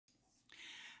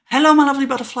Hello my lovely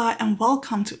butterfly and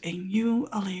welcome to a new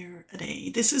layer a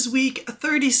day. This is week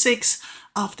 36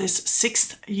 of this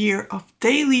 6th year of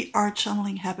daily art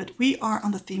channeling habit. We are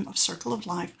on the theme of Circle of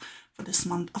Life for this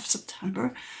month of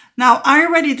September. Now I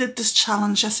already did this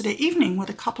challenge yesterday evening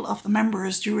with a couple of the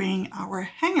members during our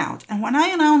hangout, and when I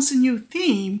announced a new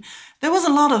theme there was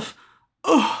a lot of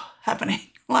happening.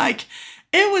 Like,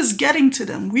 it was getting to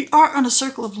them. We are on a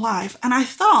circle of life. And I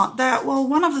thought that, well,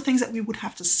 one of the things that we would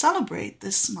have to celebrate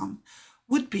this month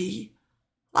would be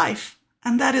life.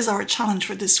 And that is our challenge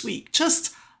for this week,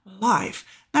 just life.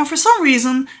 Now, for some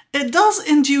reason, it does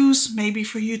induce, maybe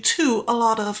for you too, a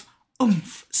lot of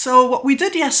oomph. So what we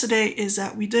did yesterday is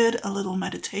that we did a little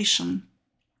meditation,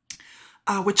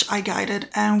 which I guided,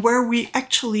 and where we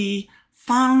actually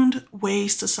found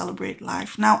ways to celebrate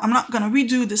life. Now, I'm not going to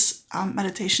redo this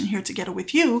meditation here together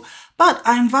with you, but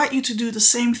I invite you to do the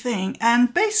same thing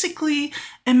and basically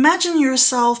imagine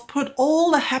yourself put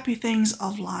all the happy things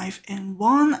of life in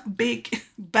one big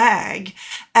bag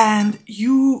and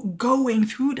you going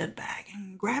through that bag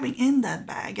and grabbing in that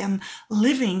bag and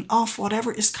living off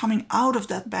whatever is coming out of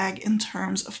that bag in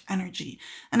terms of energy.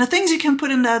 And the things you can put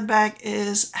in that bag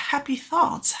is happy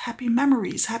thoughts, happy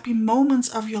memories, happy moments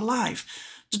of your life,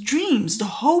 the dreams, the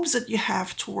hopes that you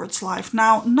have towards life.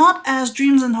 Now, not as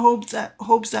dreams and hopes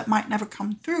that might never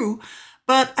come through,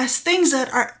 but as things that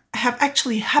have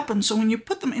actually happened. So when you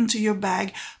put them into your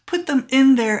bag, put them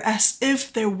in there as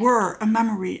if they were a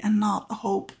memory and not a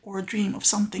hope or a dream of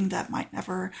something that might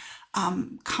never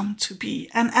come to be.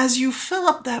 And as you fill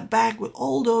up that bag with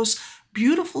all those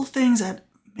beautiful things that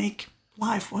make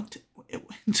life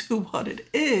into what it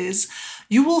is,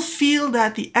 you will feel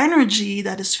that the energy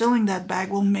that is filling that bag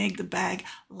will make the bag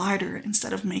lighter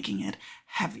instead of making it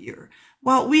heavier.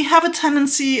 Well, we have a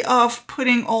tendency of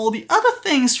putting all the other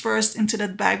things first into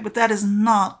that bag, but that is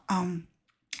not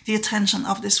the intention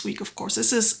of this week, of course.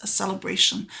 This is a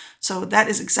celebration. So that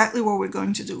is exactly what we're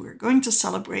going to do. We're going to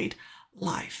celebrate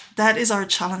life. That is our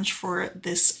challenge for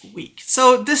this week.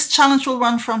 So this challenge will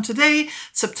run from today,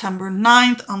 September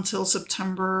 9th, until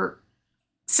September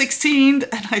 16th,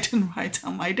 and I didn't write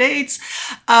down my dates.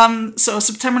 So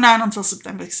September 9th until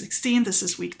September 16th, this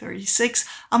is week 36.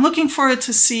 I'm looking forward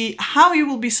to see how you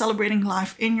will be celebrating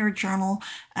life in your journal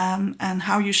and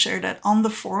how you share that on the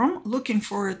forum. Looking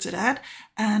forward to that,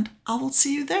 and I will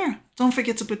see you there. Don't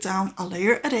forget to put down a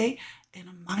layer a day in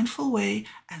a mindful way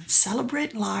and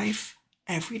celebrate life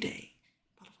every day.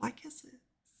 Butterfly kisses.